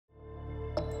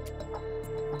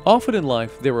Often in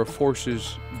life, there are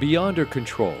forces beyond our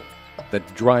control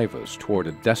that drive us toward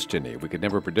a destiny we could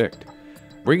never predict,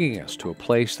 bringing us to a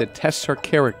place that tests our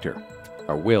character,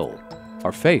 our will,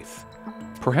 our faith.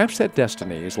 Perhaps that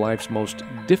destiny is life's most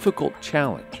difficult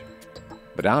challenge,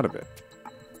 but out of it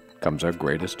comes our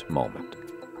greatest moment.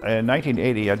 In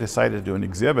 1980, I decided to do an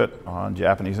exhibit on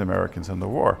Japanese Americans in the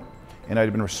war, and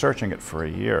I'd been researching it for a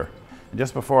year. And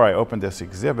just before I opened this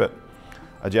exhibit,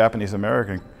 a Japanese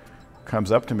American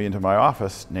comes up to me into my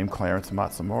office named Clarence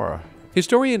Matsumura.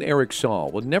 Historian Eric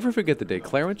Saul will never forget the day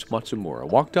Clarence Matsumura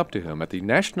walked up to him at the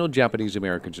National Japanese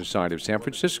American Society of San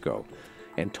Francisco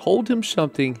and told him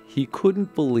something he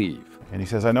couldn't believe. And he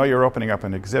says, I know you're opening up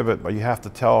an exhibit, but you have to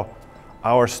tell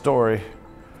our story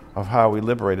of how we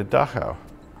liberated Dachau.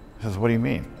 He says, what do you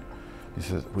mean? He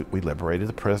says, we liberated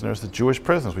the prisoners, the Jewish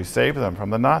prisoners. We saved them from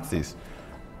the Nazis.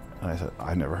 And I said,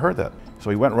 I've never heard that. So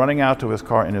he went running out to his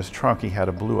car. In his trunk, he had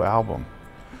a blue album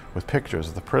with pictures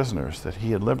of the prisoners that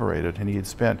he had liberated, and he had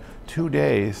spent 2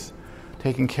 days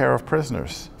taking care of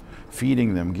prisoners,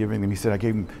 feeding them, giving them. He said, I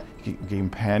gave him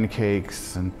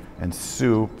pancakes and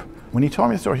soup. When he told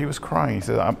me the story, he was crying. He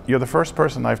said, you're the first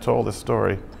person I've told this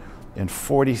story in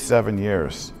 47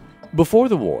 years. Before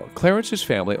the war, Clarence's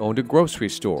family owned a grocery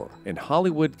store in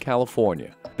Hollywood,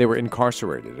 California. They were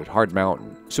incarcerated at Hard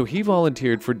Mountain, so he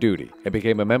volunteered for duty and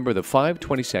became a member of the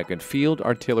 522nd Field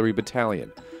Artillery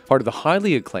Battalion, part of the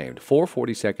highly acclaimed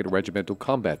 442nd Regimental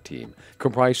Combat Team,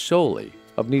 comprised solely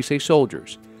of Nisei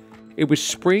soldiers. It was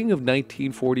spring of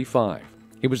 1945.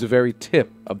 He was the very tip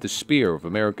of the spear of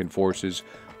American forces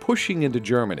pushing into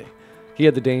Germany. He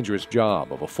had the dangerous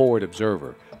job of a forward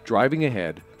observer, driving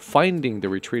ahead, finding the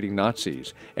retreating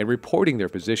Nazis, and reporting their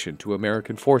position to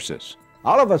American forces.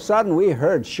 All of a sudden, we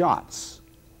heard shots.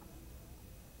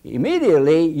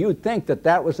 Immediately, you'd think that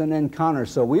that was an encounter,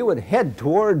 so we would head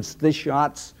towards the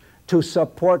shots to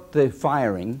support the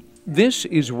firing. This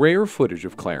is rare footage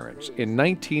of Clarence in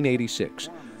 1986,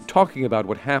 talking about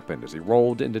what happened as he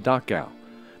rolled into Dachau.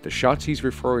 The shots he's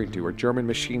referring to are German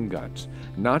machine guns,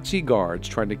 Nazi guards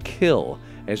trying to kill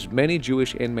as many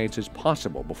Jewish inmates as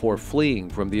possible before fleeing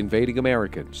from the invading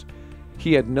Americans.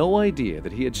 He had no idea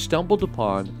that he had stumbled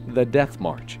upon the Death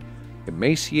March,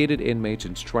 emaciated inmates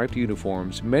in striped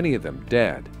uniforms, many of them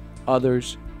dead,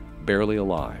 others barely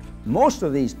alive. Most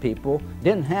of these people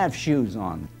didn't have shoes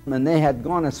on, and they had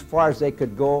gone as far as they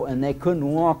could go, and they couldn't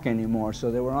walk anymore, so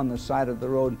they were on the side of the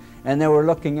road, and they were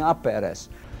looking up at us.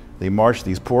 They marched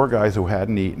these poor guys who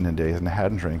hadn't eaten in days and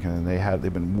hadn't drinking, and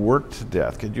they'd been worked to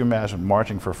death. Could you imagine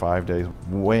marching for 5 days,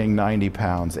 weighing 90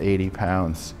 pounds, 80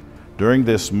 pounds? During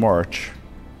this march,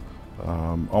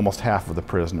 almost half of the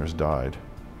prisoners died.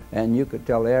 And you could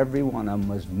tell every one of them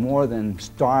was more than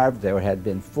starved. They had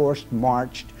been forced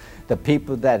marched. The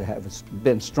people that have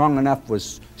been strong enough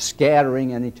was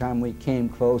scattering anytime we came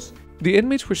close. The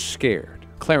inmates were scared.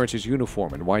 Clarence's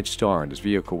uniform and white star in his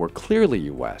vehicle were clearly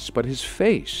U.S., but his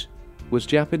face was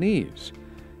Japanese.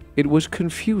 It was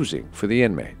confusing for the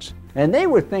inmates. And they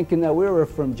were thinking that we were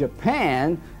from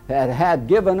Japan, had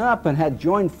given up and had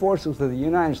joined forces with the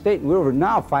United States, and we were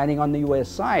now fighting on the U.S.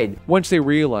 side. Once they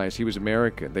realized he was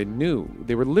American, they knew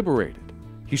they were liberated.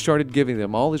 He started giving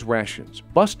them all his rations,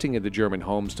 busting into German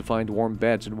homes to find warm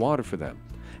beds and water for them,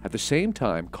 at the same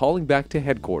time calling back to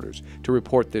headquarters to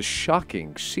report this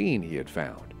shocking scene he had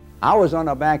found. I was on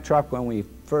a back truck when we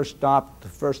first stopped. The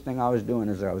first thing I was doing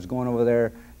is I was going over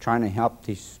there trying to help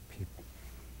these people.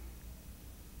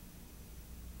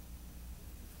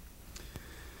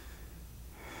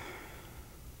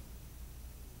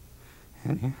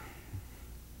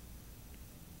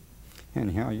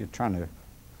 Anyhow, you're trying to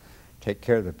take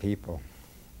care of the people.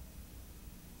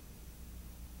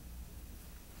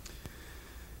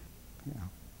 You know,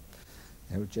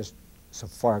 they were just so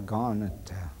far gone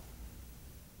that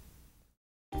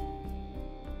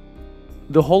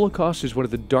The Holocaust is one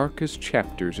of the darkest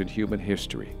chapters in human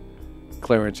history.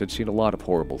 Clarence had seen a lot of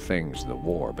horrible things in the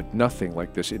war, but nothing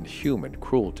like this inhuman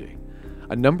cruelty.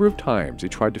 A number of times he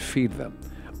tried to feed them,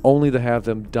 only to have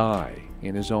them die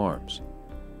in his arms.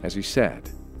 As he said,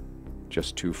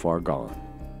 just too far gone.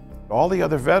 All the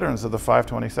other veterans of the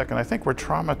 522nd, I think, were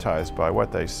traumatized by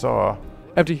what they saw.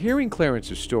 After hearing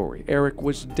Clarence's story, Eric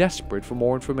was desperate for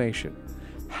more information.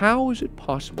 How is it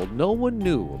possible no one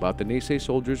knew about the Nisei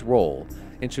soldiers' role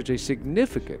in such a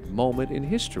significant moment in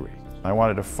history? I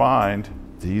wanted to find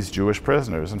these Jewish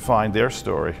prisoners and find their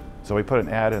story. So we put an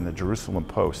ad in the Jerusalem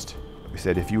Post. We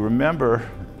said, if you remember,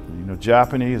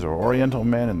 Japanese or Oriental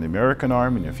men in the American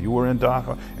Army, and if you were in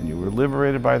Dachau and you were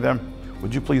liberated by them,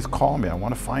 would you please call me? I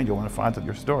want to find you. I want to find out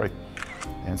your story.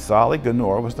 And Sally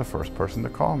Ganor was the first person to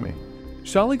call me.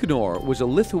 Sali Gnor was a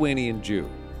Lithuanian Jew.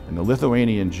 And the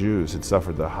Lithuanian Jews had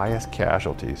suffered the highest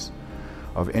casualties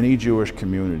of any Jewish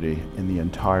community in the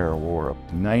entire war.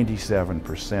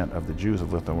 97% of the Jews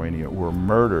of Lithuania were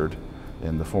murdered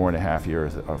in the 4.5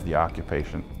 years of the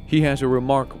occupation. He has a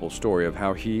remarkable story of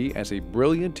how he, as a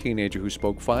brilliant teenager who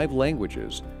spoke 5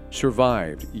 languages,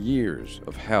 survived years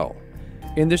of hell.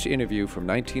 In this interview from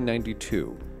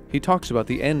 1992, he talks about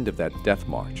the end of that death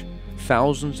march.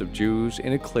 Thousands of Jews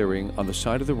in a clearing on the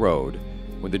side of the road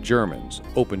when the Germans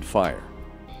opened fire.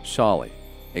 Sali,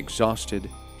 exhausted,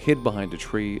 hid behind a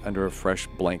tree under a fresh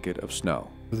blanket of snow.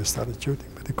 They started shooting,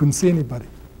 but they couldn't see anybody.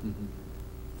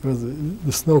 Because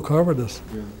the snow covered us.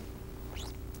 Yeah.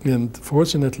 And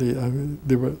fortunately,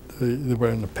 they were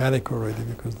in a panic already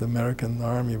because the American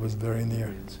army was very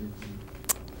near.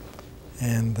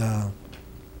 And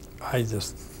I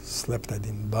just slept. I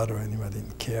didn't bother anyone. I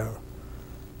didn't care.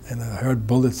 And I heard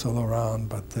bullets all around,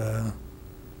 but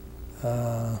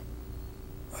I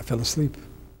fell asleep.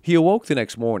 He awoke the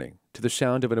next morning to the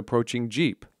sound of an approaching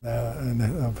jeep. And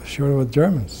I was sure it was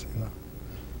Germans, you know.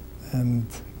 And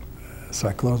so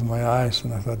I closed my eyes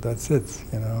and I thought, that's it,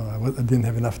 you know. I didn't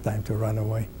have enough time to run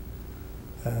away.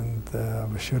 And I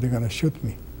was sure they're going to shoot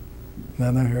me.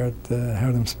 Then I heard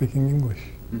them speaking English.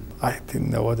 I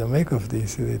didn't know what to make of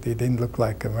these. They didn't look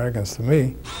like Americans to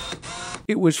me.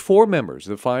 It was 4 members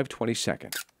of the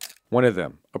 522nd. One of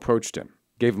them approached him,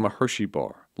 gave him a Hershey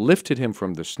bar, lifted him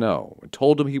from the snow, and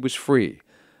told him he was free,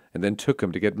 and then took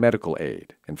him to get medical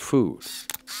aid and food.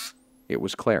 It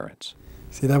was Clarence.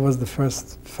 See, that was the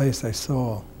first face I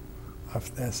saw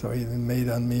of that, so it made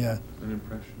on me an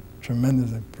impression.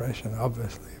 Tremendous impression,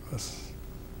 obviously. It was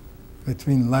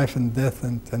between life and death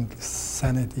and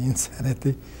sanity,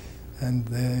 insanity,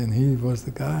 and he was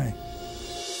the guy.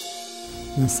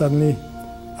 And suddenly,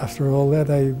 after all that,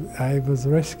 I was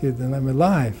rescued and I'm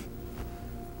alive.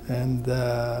 And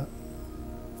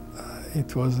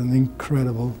it was an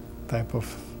incredible type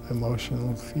of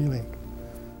emotional feeling.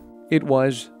 It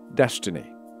was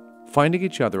destiny, finding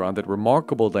each other on that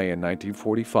remarkable day in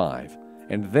 1945,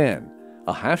 and then,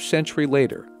 a half-century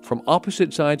later, from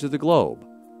opposite sides of the globe,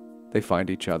 they find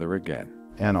each other again.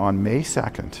 And on May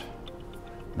 2nd,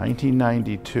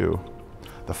 1992,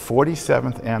 the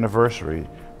 47th anniversary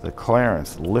that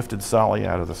Clarence lifted Sali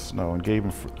out of the snow and gave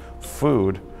him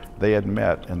food they had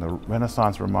met in the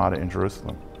Renaissance Ramada in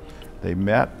Jerusalem. They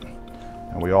met,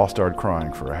 and we all started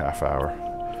crying for a half hour.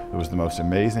 It was the most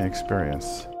amazing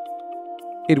experience.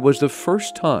 It was the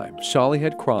first time Sali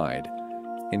had cried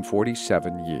in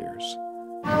 47 years.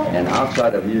 And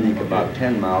outside of Munich, about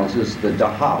 10 miles, is the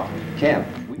Dachau camp.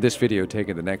 This video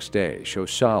taken the next day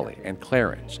shows Sali and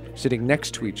Clarence sitting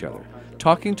next to each other,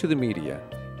 talking to the media,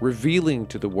 revealing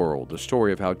to the world the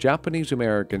story of how Japanese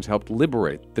Americans helped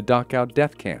liberate the Dachau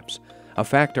death camps, a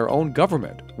fact our own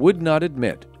government would not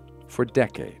admit for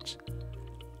decades.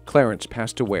 Clarence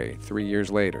passed away 3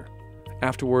 years later.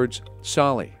 Afterwards,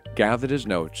 Sali gathered his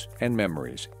notes and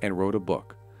memories and wrote a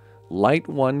book. Light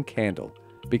One Candle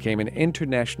became an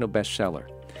international bestseller.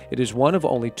 It is one of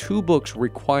only 2 books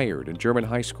required in German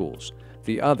high schools.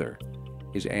 The other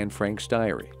is Anne Frank's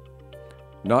diary.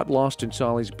 Not lost in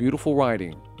Sali's beautiful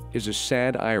writing is a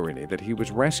sad irony that he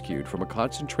was rescued from a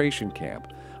concentration camp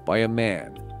by a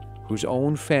man whose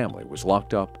own family was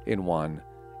locked up in one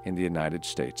in the United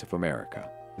States of America.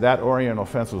 That oriental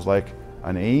face was like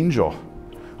an angel.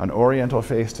 An oriental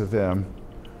face to them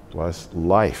was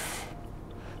life.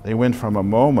 They went from a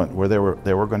moment where they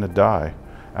were going to die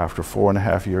after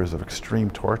 4.5 years of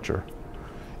extreme torture,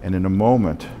 and in a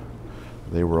moment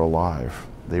they were alive.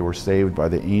 They were saved by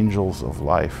the angels of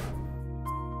life.